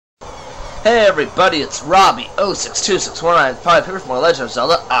Hey everybody, it's Robbie 06261955 here for more Legend of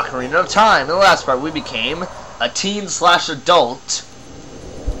Zelda Ocarina of Time. In the last part we became a teen/adult.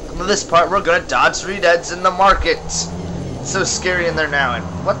 In this part we're gonna dodge Redeads in the market. It's so scary in there now, and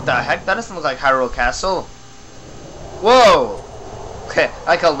what the heck? That doesn't look like Hyrule Castle. Whoa! Okay, I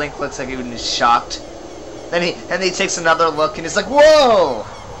like how Link looks like he's shocked. Then he takes another look and he's like, whoa!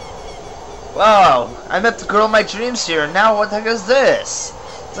 Wow, I met the girl of my dreams here, and now what the heck is this?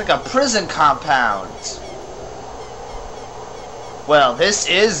 It's like a prison compound. Well, this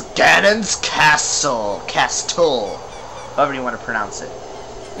is Ganon's Castle. However you want to pronounce it.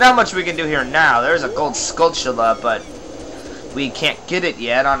 Not much we can do here now. There's a gold Skulltula, but we can't get it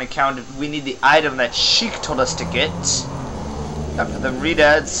yet on account of we need the item that Sheik told us to get. After the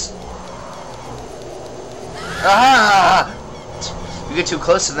Redeads. Ah! If you get too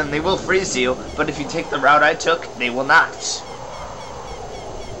close to them, they will freeze you, but if you take the route I took, they will not.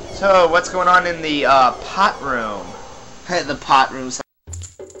 So, what's going on in the pot room? The pot room's...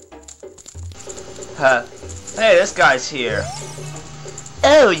 hey, this guy's here.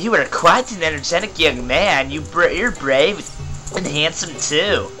 Oh, you are quite an energetic young man. You're brave and handsome,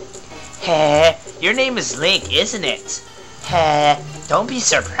 too. Heh, your name is Link, isn't it? Heh, don't be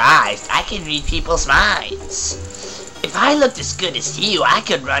surprised. I can read people's minds. If I looked as good as you, I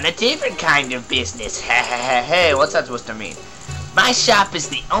could run a different kind of business. Hey, what's that supposed to mean? My shop is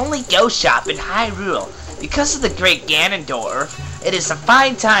the only ghost shop in Hyrule. Because of the great Ganondorf, it is a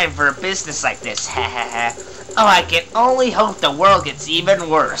fine time for a business like this. Oh, I can only hope the world gets even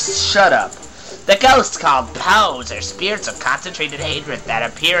worse. Shut up. The ghosts called Poes are spirits of concentrated hatred that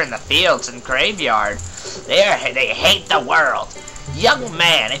appear in the fields and graveyard. They hate the world. Young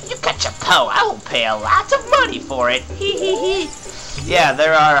man, if you catch a Poe, I will pay a lot of money for it. Yeah,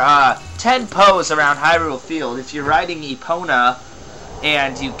 there are 10 Poes around Hyrule Field. If you're riding Epona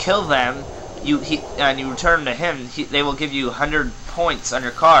and you kill them, and you return to him, they will give you 100 points on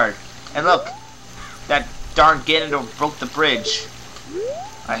your card. And look, that darn Ganondorf broke the bridge.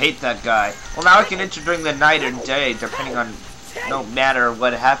 I hate that guy. Well, now I can enter during the night or day, depending on no matter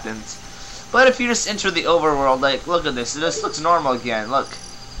what happens. But if you just enter the overworld, like, look at this. This looks normal again. Look.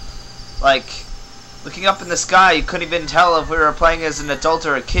 Like, looking up in the sky, you couldn't even tell if we were playing as an adult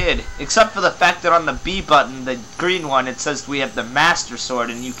or a kid. Except for the fact that on the B button, the green one, it says we have the Master Sword,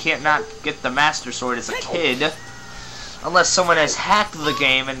 and you can't not get the Master Sword as a kid. Unless someone has hacked the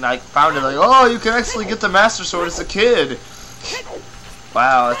game and, like, found it, like, oh, you can actually get the Master Sword as a kid.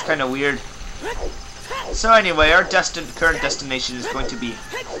 Wow, that's kind of weird. So anyway, our current destination is going to be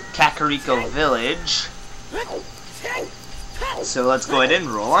Kakariko Village. So let's go ahead and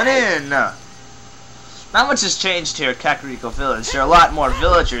roll on in. Not much has changed here at Kakariko Village. There are a lot more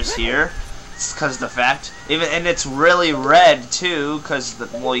villagers here. It's because of the fact. And it's really red too, because,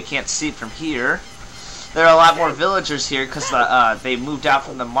 well, you can't see it from here. There are a lot more villagers here because they moved out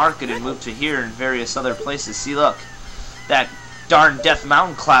from the market and moved to here and various other places. See, look. That darn Death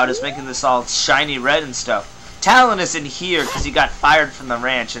Mountain cloud is making this all shiny red and stuff. Talon is in here because he got fired from the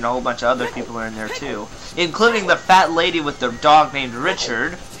ranch, and a whole bunch of other people are in there too. Including the fat lady with the dog named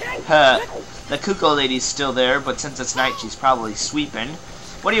Richard. The Kuko lady's still there, but since it's night, she's probably sweeping.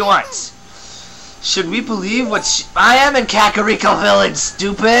 What do you want? Should we believe what I am in Kakariko Village,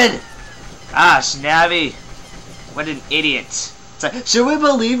 stupid! Ah, Snabby. What an idiot. It's like, should we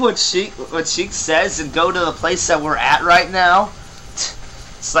believe what Sheik says and go to the place that we're at right now?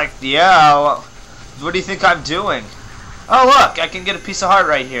 It's like, yeah, what do you think I'm doing? Oh, look, I can get a piece of heart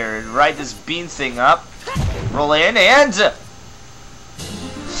right here and ride this bean thing up. Roll in, and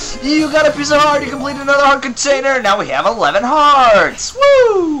you got a piece of heart. You completed another heart container. Now we have 11 hearts.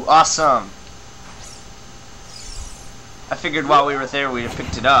 Woo! Awesome. I figured while we were there we'd have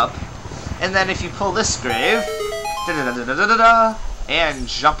picked it up. And then if you pull this grave, and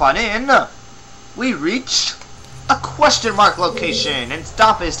jump on in, we reach a question mark location, and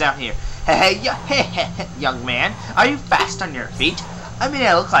Stomp is down here. Hey, young man, are you fast on your feet? I mean,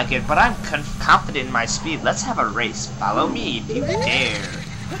 I look like it, but I'm confident in my speed. Let's have a race. Follow me if you dare.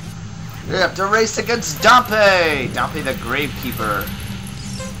 We have to race against Dompe! Dompe the Gravekeeper.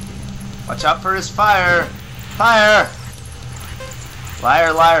 Watch out for his fire. Fire!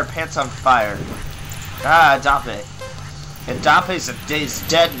 Liar, liar, pants on fire. Ah, Dompe. And Dompe's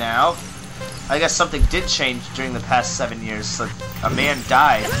dead now. I guess something did change during the past 7 years. So a man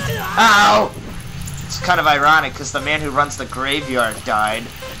died. Ow! It's kind of ironic because the man who runs the graveyard died.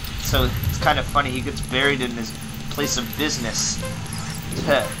 So it's kind of funny he gets buried in his place of business.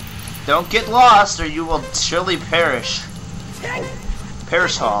 Don't get lost or you will surely perish.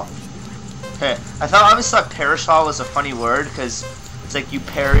 Parish Hall. I always thought Parish Hall was a funny word because It's like you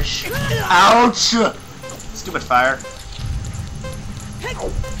perish. Ouch! Stupid fire.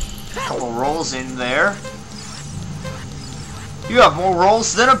 Couple rolls in there. You have more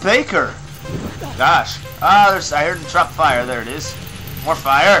rolls than a baker. Gosh. Ah, I heard him drop fire. There it is. More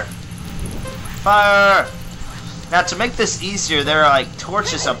fire. Fire. Now to make this easier, there are like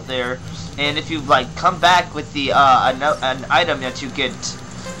torches up there, and if you like come back with the an item that you get,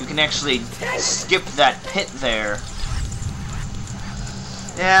 you can actually skip that pit there.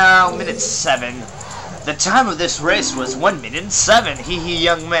 Now, minute 7. The time of this race was 1 minute and 7. Hee hee,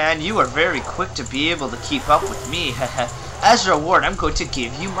 young man, you are very quick to be able to keep up with me. As a reward, I'm going to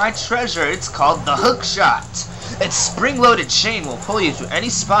give you my treasure. It's called the hook shot. Its spring-loaded chain will pull you to any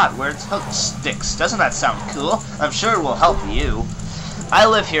spot where its hook sticks. Doesn't that sound cool? I'm sure it will help you. I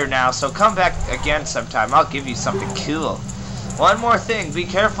live here now, so come back again sometime. I'll give you something cool. One more thing, be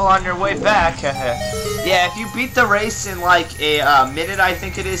careful on your way back. Yeah, if you beat the race in like a minute, I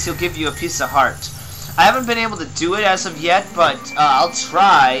think it is, he'll give you a piece of heart. I haven't been able to do it as of yet, but I'll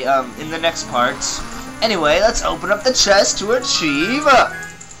try in the next part. Anyway, let's open up the chest to achieve.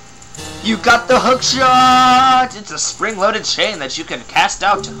 You got the hook shot! It's a spring-loaded chain that you can cast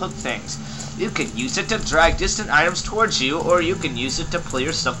out to hook things. You can use it to drag distant items towards you, or you can use it to pull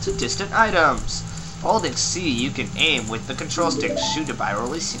yourself to distant items. Holding C, you can aim with the control stick to shoot it by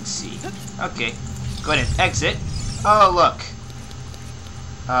releasing C. Okay, go ahead and exit. Oh, look.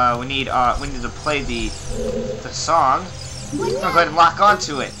 We need to play the song. I'm gonna go ahead and lock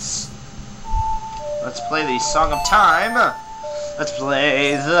onto it. Let's play the Song of Time. Let's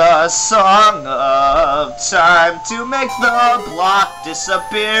play the Song of Time to make the block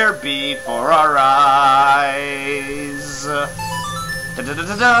disappear before our eyes. Da da da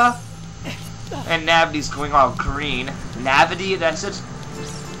da da. And Navity's going all green. Navity, that's it.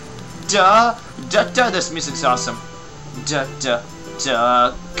 Duh, duh, duh. This music's awesome. Duh, duh,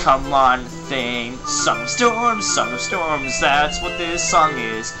 duh. Come on, thing. Song of storms, that's what this song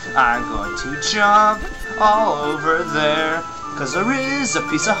is. I'm going to jump all over there, 'cause there is a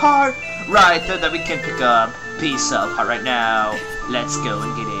piece of heart right there that we can pick up. Piece of heart right now. Let's go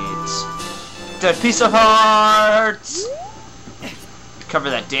and get it. That piece of heart! Cover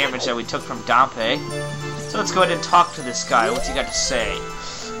that damage that we took from Dompe. So let's go ahead and talk to this guy. What's he got to say?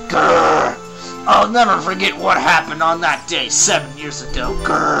 Grrr! I'll never forget what happened on that day 7 years ago.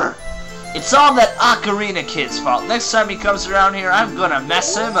 Grrr! It's all that Ocarina kid's fault. Next time he comes around here, I'm gonna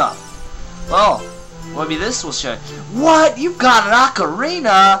mess him up. Well, maybe this will show. What? You got an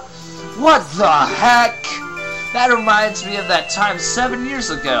Ocarina? What the heck? That reminds me of that time 7 years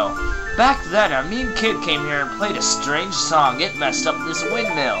ago. Back then, a mean kid came here and played a strange song. It messed up this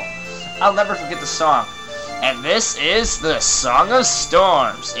windmill. I'll never forget the song. And this is the Song of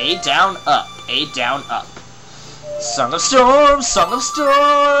Storms. A down, up. A down, up. Song of Storms, Song of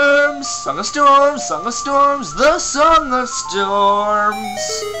Storms, Song of Storms, Song of Storms, the Song of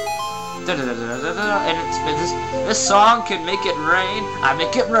Storms. Da, da, da, da, da, da. And this song can make it rain. I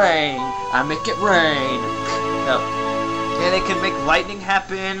make it rain. I make it rain. No. And it can make lightning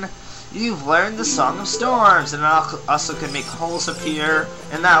happen. You've learned the Song of Storms, and it also can make holes appear.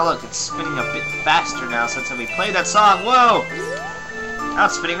 And now look, it's spinning a bit faster now since we played that song. Whoa! Now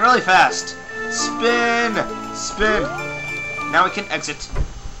it's spinning really fast. Spin! Spin! Now we can exit.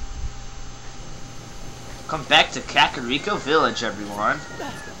 Come back to Kakariko Village, everyone.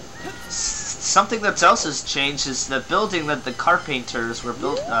 Something that else has changed is the building that the car painters were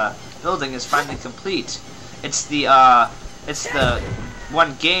building is finally complete. It's the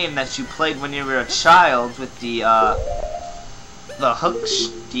one game that you played when you were a child with the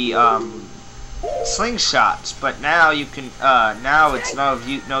slingshot, but now you can now it's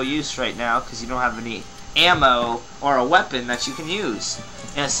no use right now because you don't have any ammo or a weapon that you can use.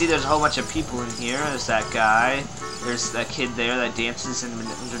 And see, there's a whole bunch of people in here. There's that guy. There's that kid there that dances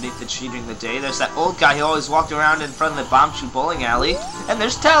underneath the tree during the day. There's that old guy who always walked around in front of the Bombshoe bowling alley. And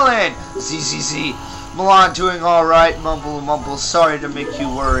there's Talon. ZZZ. Milan doing alright, mumble mumble, sorry to make you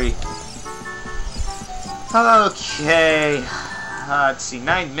worry. Okay, let's see,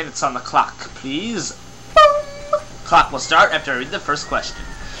 9 minutes on the clock, please. Boom. Clock will start after I read the first question.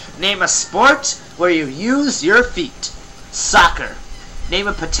 Name a sport where you use your feet. Soccer. Name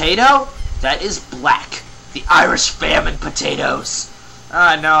a potato that is black. The Irish famine potatoes.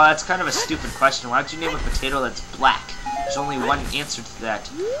 No, that's kind of a stupid question. Why don't you name a potato that's black? There's only one answer to that.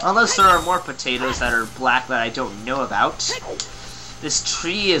 Unless there are more potatoes that are black that I don't know about. This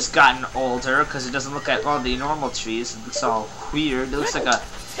tree has gotten older because it doesn't look like all the normal trees. It looks all weird. It looks like a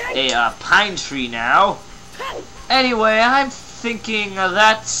pine tree now. Anyway, I'm thinking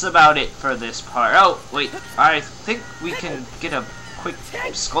that's about it for this part. Oh, wait. I think we can get a quick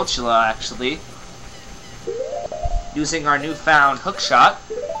Skulltula, actually. Using our newfound hookshot.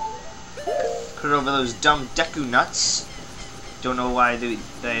 Put over those dumb Deku nuts. Don't know why they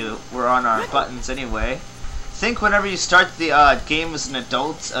were on our buttons anyway. Think whenever you start the game as an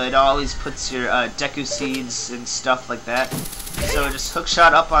adult, it always puts your Deku seeds and stuff like that. So just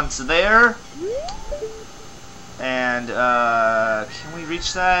hookshot up onto there. And can we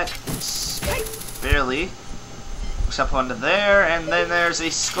reach that? Barely. Hooks up onto there, and then there's a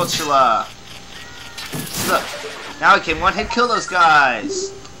Skulltula. Look, now we can one-hit kill those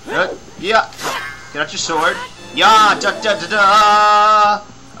guys. Yeah, get out your sword. Yeah, da da da da.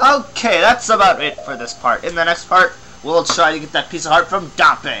 Okay, that's about it for this part. In the next part, we'll try to get that piece of heart from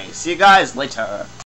Dape. See you guys later.